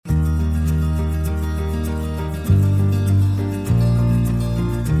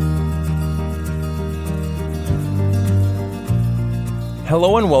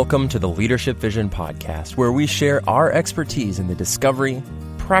Hello and welcome to the Leadership Vision Podcast, where we share our expertise in the discovery,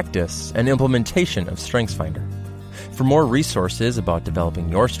 practice, and implementation of StrengthsFinder. For more resources about developing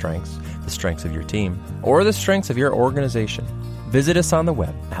your strengths, the strengths of your team, or the strengths of your organization, visit us on the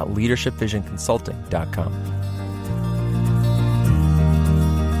web at leadershipvisionconsulting.com.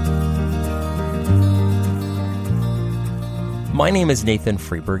 My name is Nathan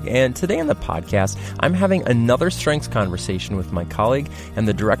Freeberg, and today on the podcast, I'm having another strengths conversation with my colleague and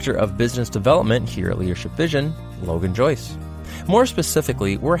the Director of Business Development here at Leadership Vision, Logan Joyce. More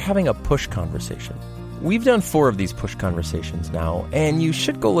specifically, we're having a push conversation. We've done 4 of these push conversations now, and you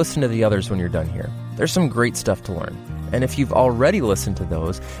should go listen to the others when you're done here. There's some great stuff to learn. And if you've already listened to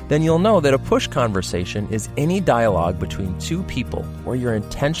those, then you'll know that a push conversation is any dialogue between 2 people where you're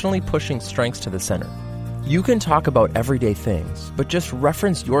intentionally pushing strengths to the center. You can talk about everyday things, but just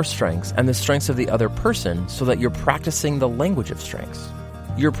reference your strengths and the strengths of the other person so that you're practicing the language of strengths.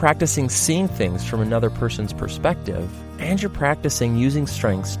 You're practicing seeing things from another person's perspective, and you're practicing using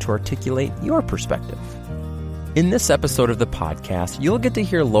strengths to articulate your perspective. In this episode of the podcast, you'll get to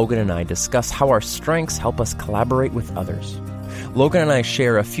hear Logan and I discuss how our strengths help us collaborate with others. Logan and I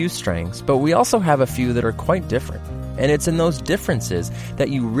share a few strengths, but we also have a few that are quite different. And it's in those differences that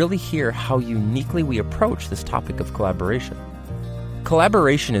you really hear how uniquely we approach this topic of collaboration.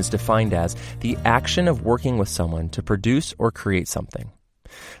 Collaboration is defined as the action of working with someone to produce or create something.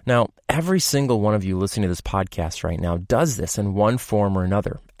 Now, every single one of you listening to this podcast right now does this in one form or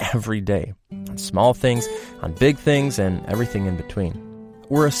another every day, on small things, on big things, and everything in between.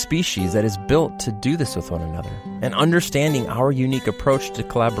 We're a species that is built to do this with one another, and understanding our unique approach to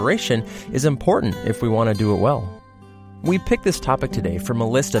collaboration is important if we want to do it well. We picked this topic today from a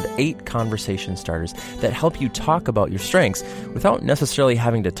list of 8 conversation starters that help you talk about your strengths without necessarily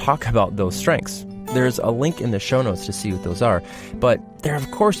having to talk about those strengths. There's a link in the show notes to see what those are, but there are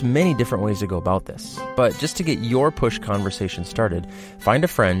of course many different ways to go about this. But just to get your push conversation started, find a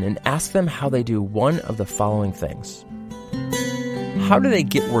friend and ask them how they do one of the following things. How do they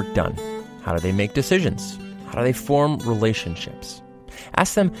get work done? How do they make decisions? How do they form relationships?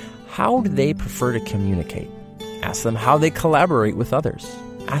 Ask them, how do they prefer to communicate? Ask them how they collaborate with others.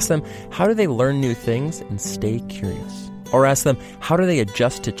 Ask them, how do they learn new things and stay curious? Or ask them, how do they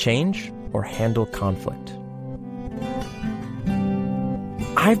adjust to change or handle conflict?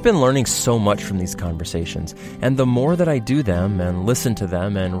 I've been learning so much from these conversations, and the more that I do them and listen to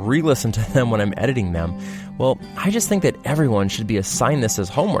them and re-listen to them when I'm editing them, well, I just think that everyone should be assigned this as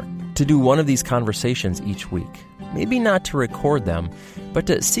homework, to do one of these conversations each week. Maybe not to record them, but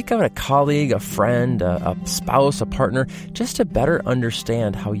to seek out a colleague, a friend, a spouse, a partner, just to better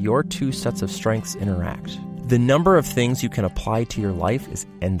understand how your 2 sets of strengths interact. The number of things you can apply to your life is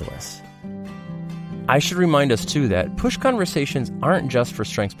endless. I should remind us too that push conversations aren't just for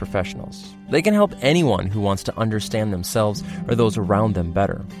strengths professionals. They can help anyone who wants to understand themselves or those around them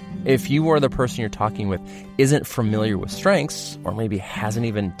better. If you or the person you're talking with isn't familiar with strengths, or maybe hasn't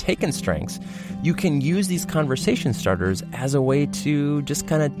even taken strengths, you can use these conversation starters as a way to just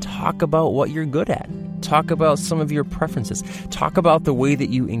kind of talk about what you're good at. Talk about some of your preferences. Talk about the way that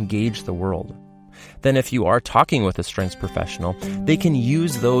you engage the world. Then if you are talking with a strengths professional, they can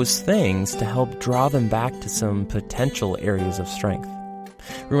use those things to help draw them back to some potential areas of strength.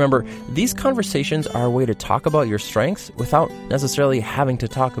 Remember, these conversations are a way to talk about your strengths without necessarily having to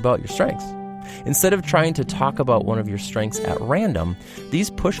talk about your strengths. Instead of trying to talk about one of your strengths at random, these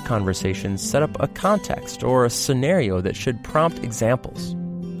push conversations set up a context or a scenario that should prompt examples.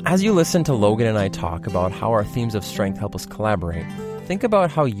 As you listen to Logan and I talk about how our themes of strength help us collaborate, think about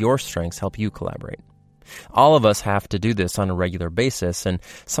how your strengths help you collaborate. All of us have to do this on a regular basis, and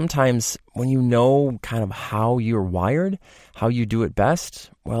sometimes when you know kind of how you're wired, how you do it best,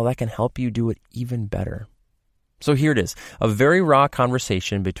 well, that can help you do it even better. So here it is, a very raw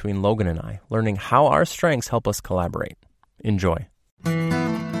conversation between Logan and I, learning how our strengths help us collaborate. Enjoy.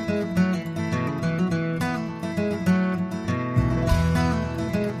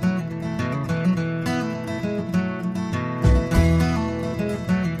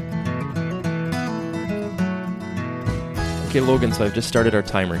 Okay, Logan, so I've just started our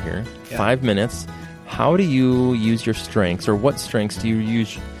timer here. Yeah. 5 minutes. How do you use your strengths, or what strengths do you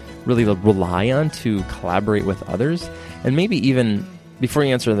really rely on to collaborate with others? And maybe even, before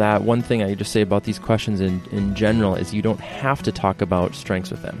you answer that, one thing I just say about these questions in general is you don't have to talk about strengths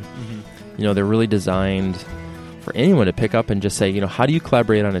with them. Mm-hmm. You know, they're really designed for anyone to pick up and just say, you know, how do you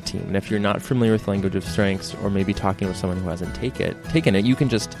collaborate on a team? And if you're not familiar with language of strengths, or maybe talking with someone who hasn't taken it, you can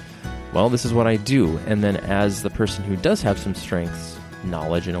just, well, this is what I do. And then as the person who does have some strengths,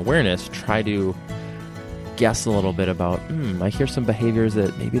 knowledge, and awareness, try to guess a little bit about, I hear some behaviors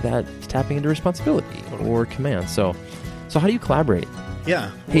that maybe that's tapping into responsibility or command. So how do you collaborate?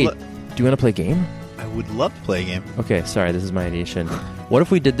 Yeah. Hey, do you want to play a game? I would love to play a game. Okay, sorry, this is my ideation. What if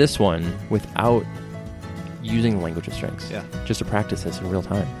we did this one without using the language of strengths? Yeah. Just to practice this in real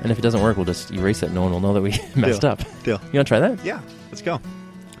time. And if it doesn't work, we'll just erase it. No one will know that we messed up. Deal. You want to try that? Yeah, let's go.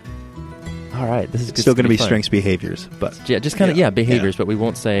 All right, this is Still going to be fun. Strengths behaviors, but Yeah, just kind of, behaviors, but we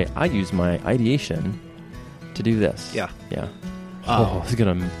won't say, I use my ideation to do this. Yeah. Yeah.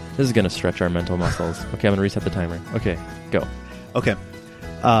 This is gonna stretch our mental muscles. Okay, I'm gonna reset the timer. Okay, go. Okay.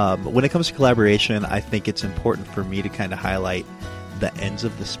 When it comes to collaboration, I think it's important for me to kind of highlight the ends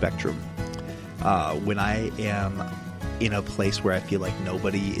of the spectrum. When I am in a place where I feel like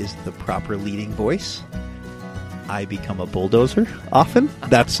nobody is the proper leading voice, I become a bulldozer often.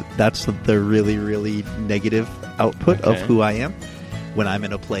 That's the really, really negative output of who I am. When I'm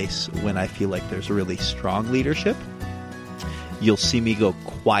in a place when I feel like there's really strong leadership, you'll see me go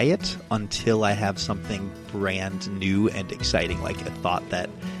quiet until I have something brand new and exciting, like a thought that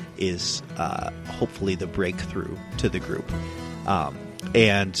is hopefully the breakthrough to the group.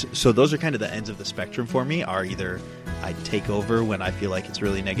 And so those are kind of the ends of the spectrum for me, are either I take over when I feel like it's a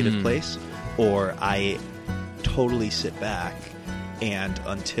really negative place, or I totally sit back and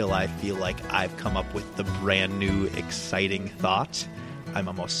until I feel like I've come up with the brand new exciting thought, I'm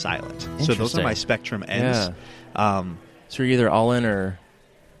almost silent. So those are my spectrum ends. Yeah. So you're either all in or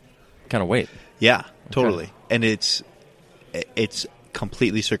kind of wait. Yeah, totally. Okay. And it's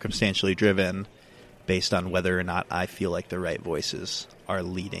completely circumstantially driven based on whether or not I feel like the right voices are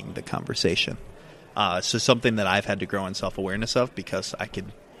leading the conversation. So something that I've had to grow in self-awareness of, because I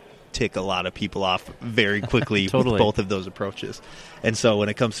could tick a lot of people off very quickly Totally. with both of those approaches. And so when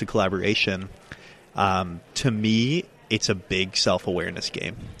it comes to collaboration, to me, it's a big self-awareness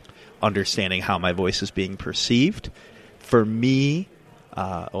game, understanding how my voice is being perceived. For me,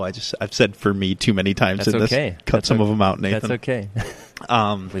 I've said for me too many times That's in okay. this. Cut some of them out, Nathan. That's okay.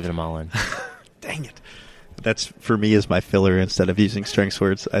 Leave them all in. Dang it. That's, for me, is my filler instead of using strengths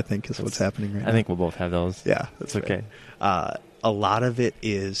words, I think, is what's happening right now. I think we'll both have those. Yeah, that's okay. A lot of it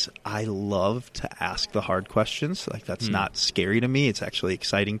is I love to ask the hard questions. Like, that's not scary to me. It's actually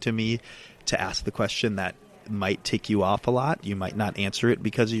exciting to me to ask the question that might tick you off a lot. You might not answer it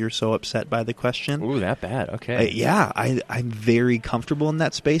because you're so upset by the question. Ooh, that bad. Okay. I'm very comfortable in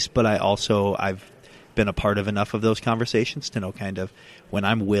that space, but I've been a part of enough of those conversations to know kind of when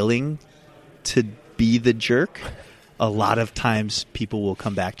I'm willing to be the jerk, a lot of times people will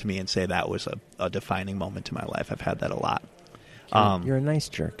come back to me and say that was a defining moment in my life. I've had that a lot. You're a nice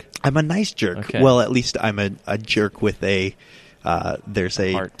jerk. I'm a nice jerk. Okay. Well, at least I'm a jerk with there's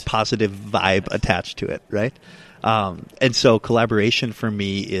a heart. Positive vibe attached to it, right? And so collaboration for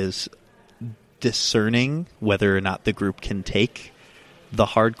me is discerning whether or not the group can take the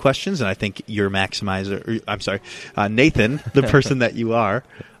hard questions. And I think you're Nathan, the person that you are,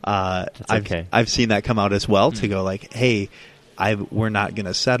 I've seen that come out as well to go like, hey, we're not going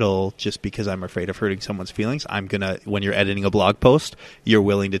to settle just because I'm afraid of hurting someone's feelings. When you're editing a blog post, you're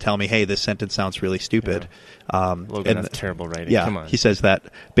willing to tell me, hey, this sentence sounds really stupid. Yeah. Logan, that's terrible writing. Yeah, come on. He says that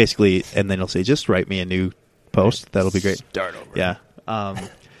basically, and then he'll say, just write me a new post. That'll be great. Start over. Yeah.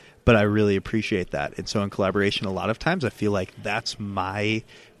 But I really appreciate that. And so in collaboration, a lot of times I feel like that's my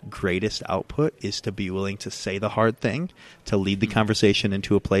greatest output, is to be willing to say the hard thing, to lead the conversation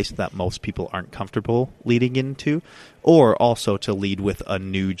into a place that most people aren't comfortable leading into, or also to lead with a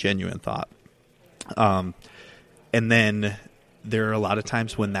new genuine thought. And then there are a lot of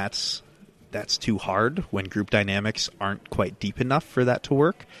times when that's too hard, when group dynamics aren't quite deep enough for that to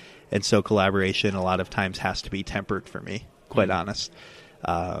work. And so collaboration a lot of times has to be tempered for me, quite honest.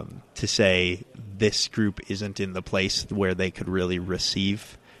 To say this group isn't in the place where they could really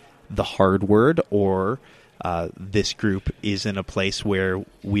receive the hard word, or this group is in a place where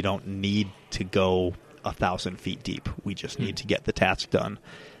we don't need to go 1,000 feet deep. We just need to get the task done.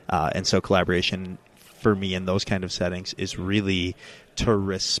 And so collaboration for me in those kind of settings is really to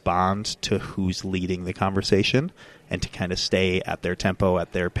respond to who's leading the conversation and to kind of stay at their tempo,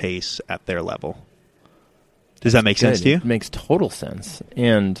 at their pace, at their level. Does that make sense to you? It makes total sense.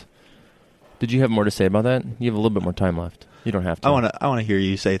 And did you have more to say about that? You have a little bit more time left. You don't have to. I want to hear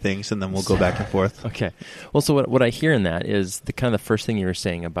you say things, and then we'll go back and forth. Okay. Well, so what I hear in that is the first thing you were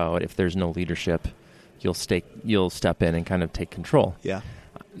saying about if there's no leadership, you'll step in and kind of take control. Yeah.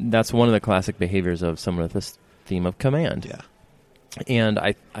 That's one of the classic behaviors of someone with this theme of command. Yeah. And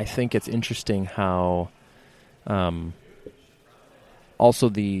I think it's interesting how also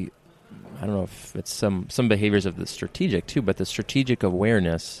I don't know if it's some behaviors of the strategic too, but the strategic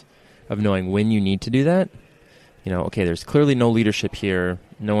awareness of knowing when you need to do that okay, there's clearly no leadership here.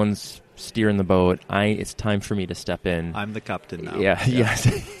 No one's steering the boat. It's time for me to step in. I'm the captain now. Yeah. Yes,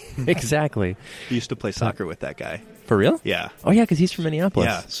 exactly. I used to play soccer with that guy. For real? Yeah. Oh, yeah, because he's from Minneapolis.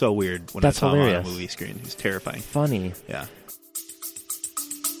 Yeah, so weird when That's I saw hilarious. him on a movie screen. He's terrifying. Funny. Yeah.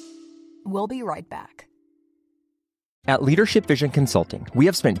 We'll be right back. At Leadership Vision Consulting, we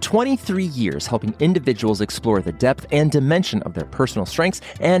have spent 23 years helping individuals explore the depth and dimension of their personal strengths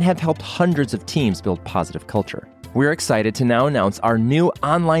and have helped hundreds of teams build positive culture. We're excited to now announce our new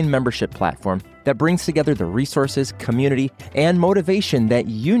online membership platform that brings together the resources, community, and motivation that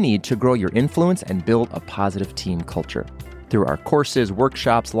you need to grow your influence and build a positive team culture. Through our courses,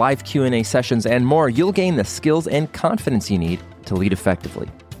 workshops, live Q&A sessions, and more, you'll gain the skills and confidence you need to lead effectively.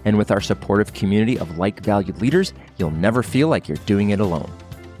 And with our supportive community of like-valued leaders, you'll never feel like you're doing it alone.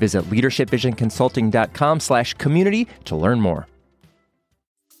 Visit leadershipvisionconsulting.com/community to learn more.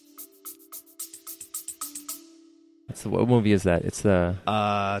 What movie is that? It's the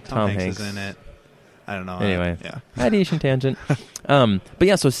Tom Hanks is in it. I don't know. Anyway, yeah. Ideation tangent. But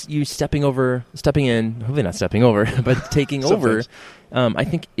yeah, so you stepping in, hopefully not stepping over, but taking over, I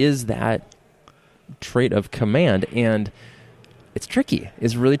think is that trait of command. And it's tricky.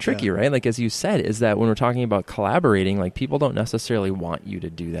 It's really tricky, right? Like, as you said, is that when we're talking about collaborating, like, people don't necessarily want you to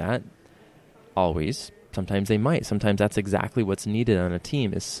do that always. Sometimes they might. Sometimes that's exactly what's needed on a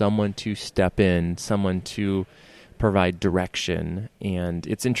team, is someone to step in, someone to provide direction. And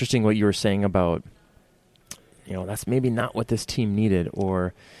it's interesting what you were saying about, that's maybe not what this team needed,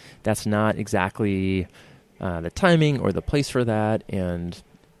 or that's not exactly the timing or the place for that. And,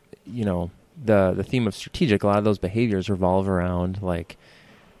 the theme of strategic, a lot of those behaviors revolve around like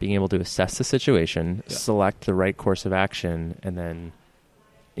being able to assess the situation, select the right course of action, and then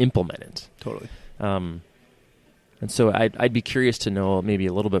implement it. Totally. And so I'd be curious to know maybe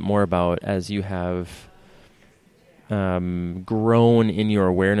a little bit more about, as you have grown in your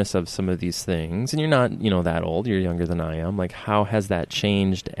awareness of some of these things, and you're not, that old, you're younger than I am, like, how has that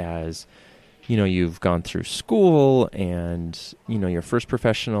changed as, you've gone through school and, your first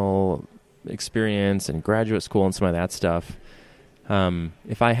professional experience and graduate school and some of that stuff.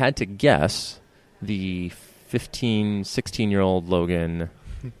 If I had to guess, the 15, 16-year-old Logan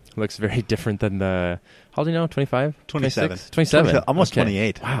looks very different than the, how old are you now, 25? 27. 27. Almost Okay.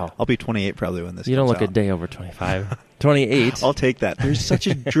 28. Wow. I'll be 28 probably when this You don't comes look out. a day over 25. 28. I'll take that. There's such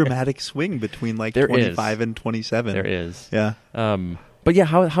a dramatic swing between like There 25 and 27. There is. Yeah. But yeah,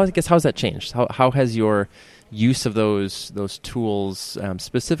 how's that changed? How has your use of those tools,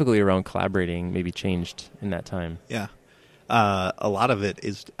 specifically around collaborating, maybe changed in that time? Yeah. A lot of it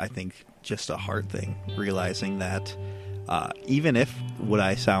is, I think, just a hard thing, realizing that even if what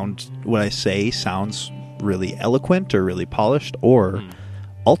I say sounds really eloquent or really polished, or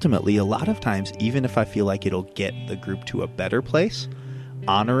ultimately, a lot of times, even if I feel like it'll get the group to a better place,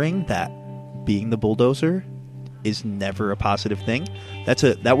 honoring that being the bulldozer is never a positive thing.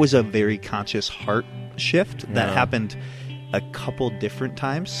 That was a very conscious heart shift that happened a couple different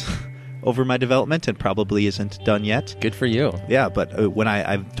times over my development, and probably isn't done yet. Good for you. Yeah, but when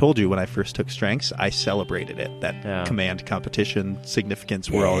I've told you, when I first took strengths, I celebrated it. That command, competition, significance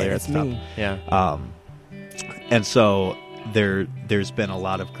were all there at the top. Yeah. And so there's been a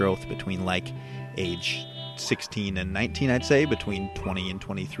lot of growth between like age 16 and 19, I'd say, between 20 and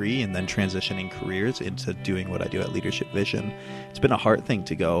 23, and then transitioning careers into doing what I do at Leadership Vision. It's been a hard thing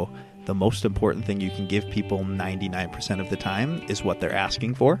to go. The most important thing you can give people 99% of the time is what they're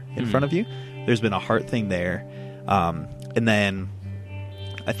asking for in front of you. There's been a hard thing there. And then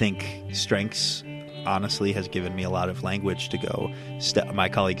I think strengths, honestly, has given me a lot of language to go. My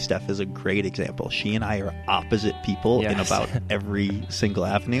colleague Steph is a great example. She and I are opposite people in about every single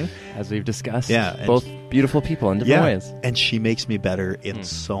avenue. As we've discussed. Yeah. Both beautiful people in different ways. And she makes me better in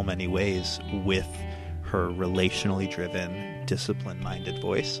so many ways with her relationally driven, discipline-minded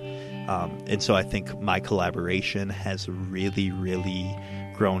voice. And so I think my collaboration has really, really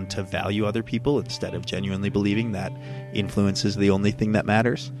grown to value other people instead of genuinely believing that influence is the only thing that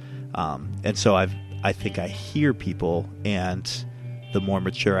matters. And so I think I hear people, and the more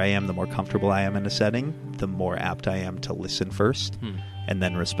mature I am, the more comfortable I am in a setting, the more apt I am to listen first and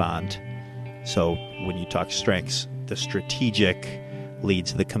then respond. So when you talk strengths, the strategic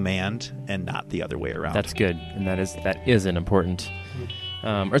leads the command and not the other way around. That's good. And that is an important,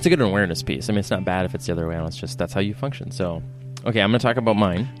 or it's a good awareness piece. I mean, it's not bad if it's the other way around. It's just, that's how you function. So, okay, I'm going to talk about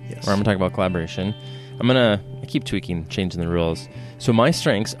mine, or I'm going to talk about collaboration. I keep tweaking, changing the rules. So my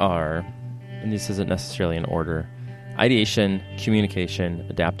strengths are, and this isn't necessarily in order, ideation, communication,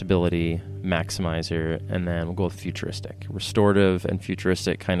 adaptability, maximizer, and then we'll go with futuristic. Restorative and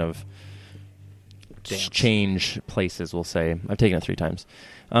futuristic kind of change places, we'll say. I've taken it 3 times.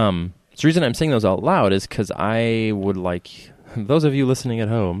 So the reason I'm saying those out loud is because I would like those of you listening at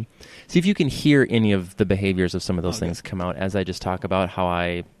home, see if you can hear any of the behaviors of some of those things come out as I just talk about how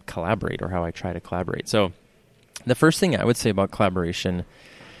I collaborate or how I try to collaborate. So the first thing I would say about collaboration,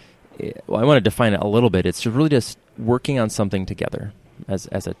 well, I want to define it a little bit. It's really just working on something together as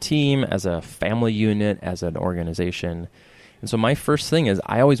a team, as a family unit, as an organization. And so my first thing is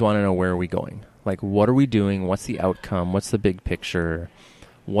I always want to know, where are we going? Like, what are we doing? What's the outcome? What's the big picture?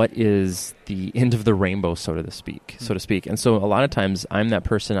 What is the end of the rainbow, so to speak? And so a lot of times I'm that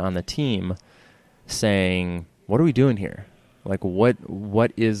person on the team saying, what are we doing here? Like, what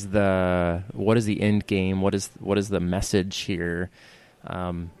is the end game? What is the message here?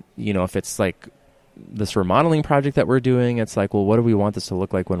 If it's like this remodeling project that we're doing, it's like, well, what do we want this to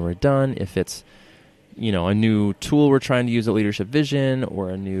look like when we're done? If it's, a new tool we're trying to use at Leadership Vision or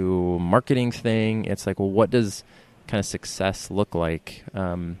a new marketing thing, it's like, well, what does kind of success look like?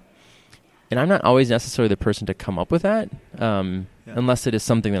 And I'm not always necessarily the person to come up with that, unless it is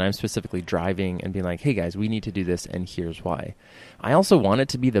something that I'm specifically driving and being like, hey guys, we need to do this and here's why. I also want it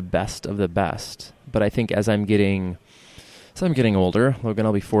to be the best of the best, but I think as I'm getting older, Logan,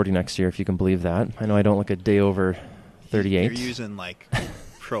 I'll be 40 next year, if you can believe that. I know I don't look a day over 38. You're using like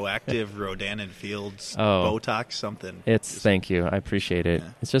Proactive Rodan and Fields Botox something. Thank you. I appreciate it.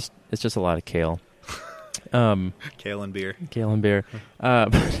 Yeah. It's just a lot of kale. Kale and beer.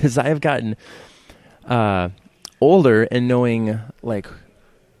 But as I have gotten older and knowing like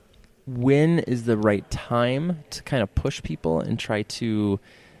when is the right time to kind of push people and try to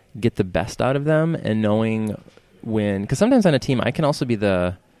get the best out of them, and knowing when, because sometimes on a team I can also be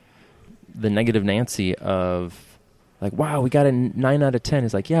the negative Nancy of like, wow, we got a 9 out of 10.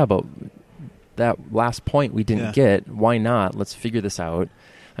 It's like, yeah, but that last point we didn't get. Why not? Let's figure this out.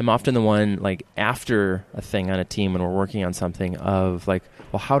 I'm often the one, like, after a thing on a team when we're working on something of, like,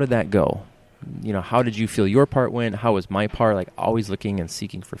 well, how did that go? How did you feel your part went? How was my part? Like, always looking and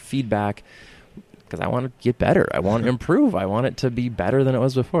seeking for feedback because I want to get better. I want to improve. I want it to be better than it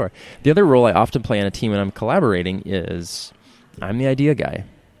was before. The other role I often play on a team when I'm collaborating is I'm the idea guy.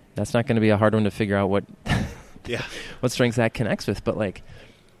 That's not going to be a hard one to figure out what strengths that connects with. But, like,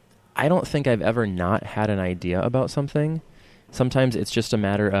 I don't think I've ever not had an idea about something. Sometimes it's just a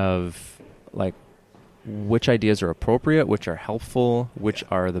matter of, like, which ideas are appropriate, which are helpful, which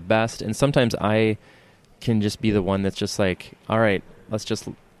are the best. And sometimes I can just be the one that's just like, all right, let's just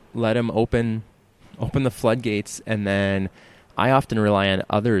let him open the floodgates. And then I often rely on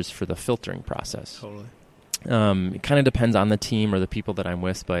others for the filtering process. Totally. It kind of depends on the team or the people that I'm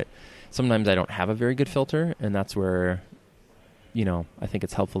with, but sometimes I don't have a very good filter, and that's where I think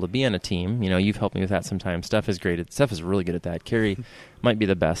it's helpful to be on a team. You've helped me with that sometimes. Steph is great. Steph is really good at that. Carrie might be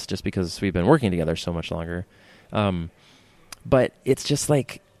the best just because we've been working together so much longer. But it's just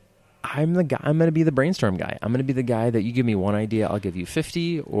like, I'm the guy. I'm going to be the brainstorm guy. I'm going to be the guy that you give me one idea, I'll give you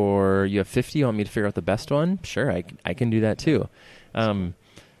 50, or you have 50, you want me to figure out the best one? Sure, I can do that too.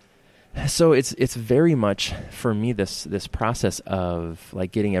 So it's very much for me this process of,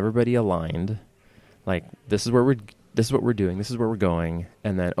 like, getting everybody aligned. Like, this is what we're doing, this is where we're going,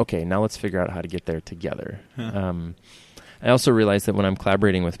 and then, okay, now let's figure out how to get there together. I also realize that when I'm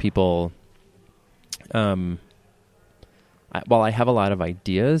collaborating with people, while I have a lot of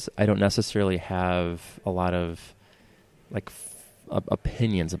ideas, I don't necessarily have a lot of, like,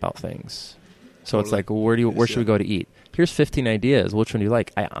 opinions about things. So It's like, where should we go to eat? Here's 15 ideas. Which one do you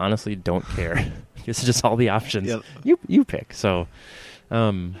like? I honestly don't care. This is just all the options. Yep. You pick. So,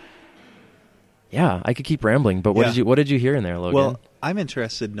 yeah, I could keep rambling, but what did you hear in there, Logan? Well, I'm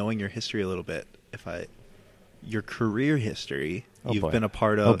interested in knowing your history a little bit. Your career history, you've been a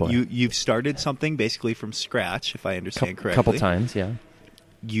part of. You've started something basically from scratch, if I understand correctly. A couple times, yeah.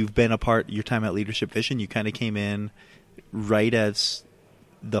 You've been a part. Your time at Leadership Vision, you kind of came in right as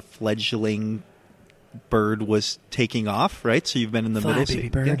the fledgling bird was taking off, right? So you've been in the middle. Baby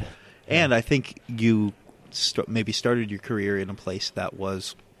bird. Yeah. And I think you maybe started your career in a place that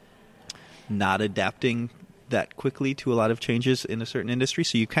was not adapting that quickly to a lot of changes in a certain industry.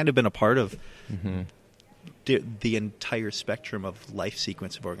 So you've kind of been a part of the entire spectrum of life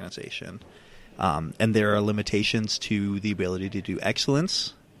sequence of organization. And there are limitations to the ability to do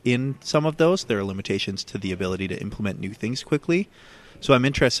excellence in some of those. There are limitations to the ability to implement new things quickly. So I'm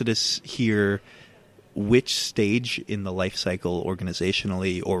interested to hear which stage in the life cycle,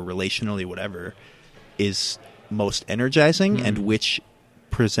 organizationally or relationally, whatever, is most energizing and which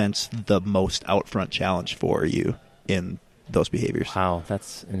presents the most out-front challenge for you in those behaviors. Wow,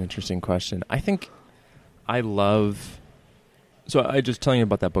 that's an interesting question. I think I love... So I just telling you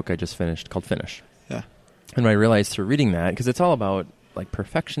about that book I just finished called Finish. Yeah. And I realized through reading that, because it's all about like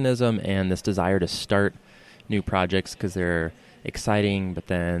perfectionism and this desire to start new projects because they're exciting, but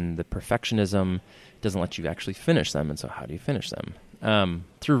then the perfectionism doesn't let you actually finish them. And so how do you finish them?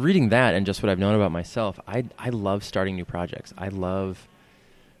 Through reading that and just what I've known about myself, I love starting new projects. I love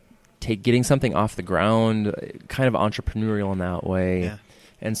getting something off the ground, kind of entrepreneurial in that way. Yeah.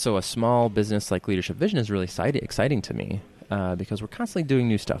 And so a small business like Leadership Vision is really exciting to me because we're constantly doing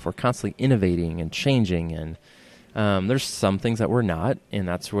new stuff. We're constantly innovating and changing. And there's some things that we're not. And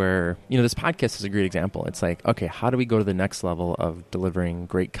that's where, this podcast is a great example. It's like, okay, how do we go to the next level of delivering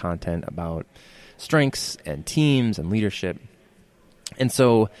great content about strengths and teams and leadership? And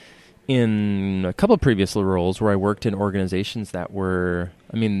so in a couple of previous roles where I worked in organizations that were,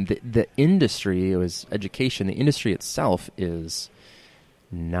 the industry, it was education. The industry itself is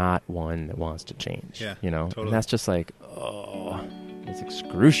not one that wants to change, Totally. And that's just like, it's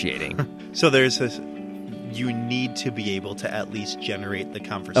excruciating. So there's this, you need to be able to at least generate the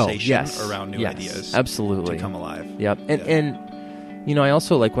conversation around new ideas. Absolutely. To come alive. Yep. And I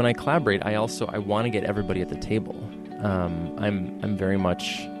also, like, when I collaborate, I want to get everybody at the table. I'm very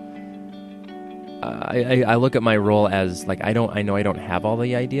much, I look at my role as like, I know I don't have all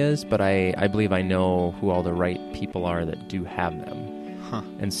the ideas, but I believe I know who all the right people are that do have them. Huh.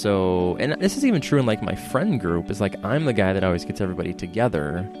 And so, and this is even true in like my friend group, is like, I'm the guy that always gets everybody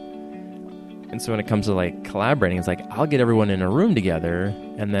together. And so when it comes to like collaborating, it's like, I'll get everyone in a room together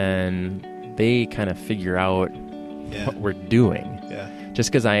and then they kind of figure out what we're doing. Yeah.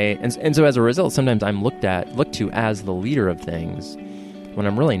 Just because and so as a result, sometimes I'm looked to as the leader of things when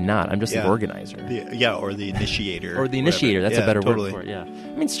I'm really not. I'm just the organizer. Or the initiator. Or the initiator. That's a better word for it.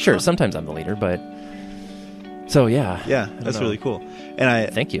 Yeah. Sure, sometimes I'm the leader, but so yeah. Yeah, that's really cool.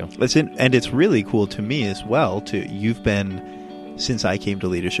 And thank you. And it's really cool to me as well. You've been, since I came to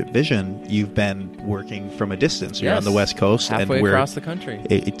Leadership Vision, you've been working from a distance. You're on the West Coast, halfway across the country.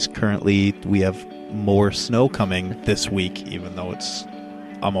 It's currently, we have more snow coming this week, even though it's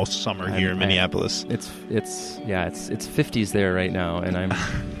almost summer here in Minneapolis. It's 50s there right now, and I'm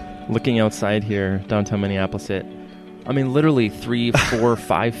looking outside here, downtown Minneapolis. Literally 3, 4,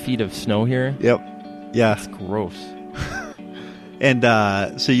 5 feet of snow here. Yep. Yeah. It's gross.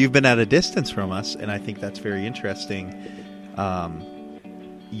 And so you've been at a distance from us, and I think that's very interesting.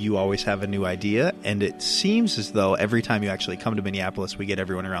 You always have a new idea, and it seems as though every time you actually come to Minneapolis, we get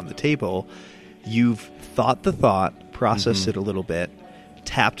everyone around the table. You've thought the thought, processed it a little bit,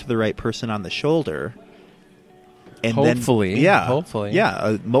 tapped the right person on the shoulder, and hopefully.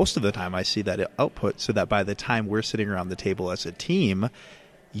 Most of the time I see that output, so that by the time we're sitting around the table as a team,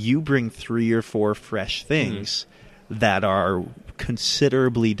 you bring 3 or 4 fresh things that are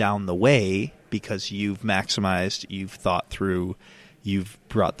considerably down the way because you've maximized, you've thought through, you've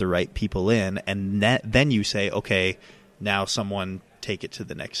brought the right people in, and then you say, okay, now someone take it to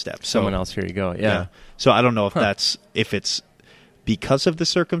the next step. Someone else, here you go. Yeah. So I don't know if it's because of the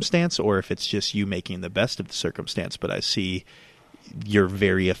circumstance or if it's just you making the best of the circumstance, but I see you're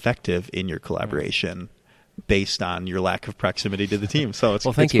very effective in your collaboration based on your lack of proximity to the team. So it's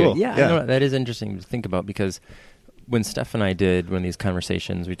thank you. Cool. Yeah, I know, that is interesting to think about, because when Steph and I did these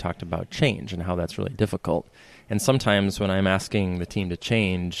conversations, we talked about change and how that's really difficult. And sometimes when I'm asking the team to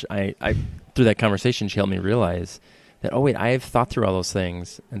change, I through that conversation, she helped me realize that, I've thought through all those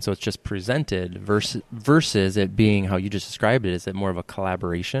things, and so it's just presented versus it being how you just described it. Is it more of a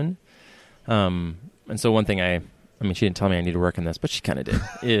collaboration? And so one thing she didn't tell me I need to work on this, but she kind of did,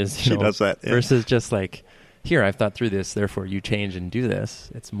 is, she does that, versus just like, here, I've thought through this, therefore you change and do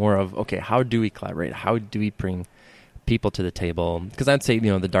this. It's more of, okay, how do we collaborate? How do we bring people to the table? Because I'd say,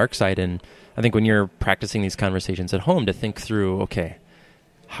 the dark side, and I think when you're practicing these conversations at home, to think through, okay,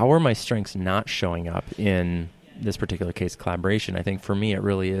 how are my strengths not showing up in this particular case, collaboration? I think for me, it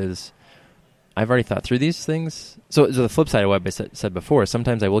really is, I've already thought through these things. So the flip side of what I said before,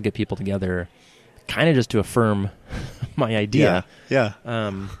 sometimes I will get people together kind of just to affirm my idea. Yeah.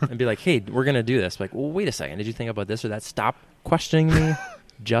 And be like, hey, we're going to do this. Like, well, wait a second. Did you think about this or that? Stop questioning me.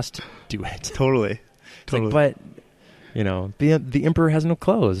 Just do it. Totally. Like, but, the emperor has no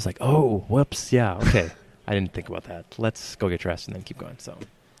clothes. It's like, oh, whoops. Yeah. Okay. I didn't think about that. Let's go get dressed and then keep going. So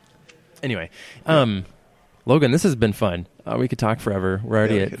anyway, Logan, this has been fun. We could talk forever. We're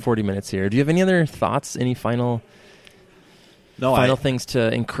already at 40 minutes here. Do you have any other thoughts? Any final things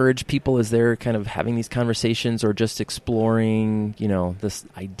to encourage people as they're kind of having these conversations, or just exploring, this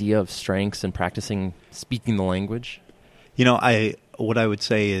idea of strengths and practicing speaking the language? What I would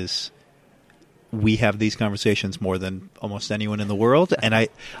say is, we have these conversations more than almost anyone in the world, and I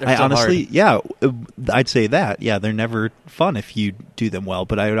honestly, I'd say that. Yeah, they're never fun if you do them well.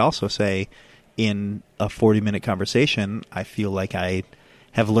 But I would also say, in a 40-minute conversation, I feel like I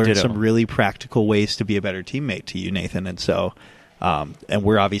have learned some really practical ways to be a better teammate to you, Nathan. And so, and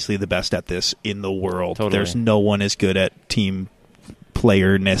we're obviously the best at this in the world. Totally. There's no one as good at team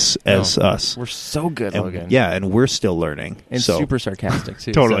playerness as us. We're so good, Logan. Yeah, and we're still learning. And so. super sarcastic,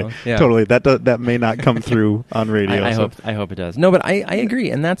 too. Totally. So, yeah. Totally. That may not come through on radio. I hope it does. No, but I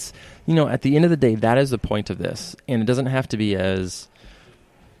agree. And that's, at the end of the day, that is the point of this. And it doesn't have to be as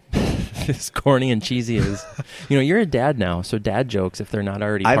corny and cheesy as, you're a dad now, so dad jokes, if they're not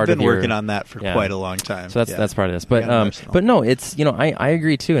already part of your... I've been working on that for quite a long time. So that's part of this. But no, it's, I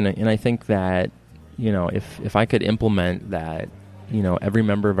agree too. And I think that, if I could implement that, every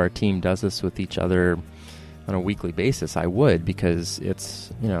member of our team does this with each other on a weekly basis, I would, because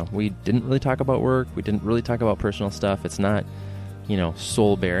it's, we didn't really talk about work. We didn't really talk about personal stuff. It's not,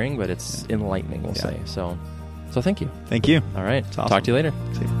 soul bearing, but it's enlightening, we'll say. So thank you. Thank you. All right. Awesome. Talk to you later.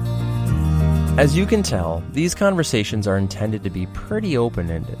 See you. As you can tell, these conversations are intended to be pretty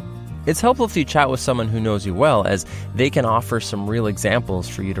open-ended. It's helpful if you chat with someone who knows you well, as they can offer some real examples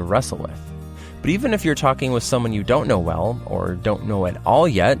for you to wrestle with. But even if you're talking with someone you don't know well, or don't know at all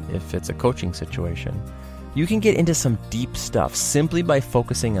yet, if it's a coaching situation, you can get into some deep stuff simply by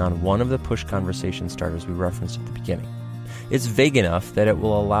focusing on one of the push conversation starters we referenced at the beginning. It's vague enough that it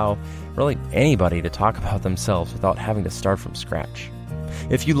will allow really anybody to talk about themselves without having to start from scratch.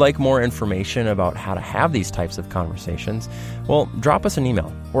 If you'd like more information about how to have these types of conversations, well, drop us an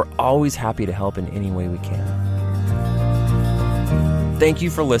email. We're always happy to help in any way we can. Thank you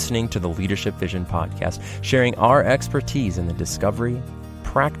for listening to the Leadership Vision podcast, sharing our expertise in the discovery,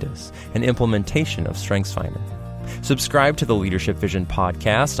 practice, and implementation of StrengthsFinder. Subscribe to the Leadership Vision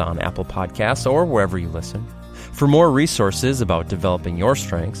podcast on Apple Podcasts or wherever you listen. For more resources about developing your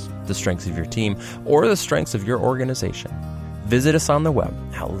strengths, the strengths of your team, or the strengths of your organization, visit us on the web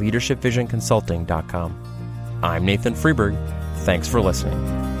at leadershipvisionconsulting.com. I'm Nathan Freeberg. Thanks for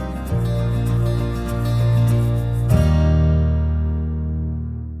listening.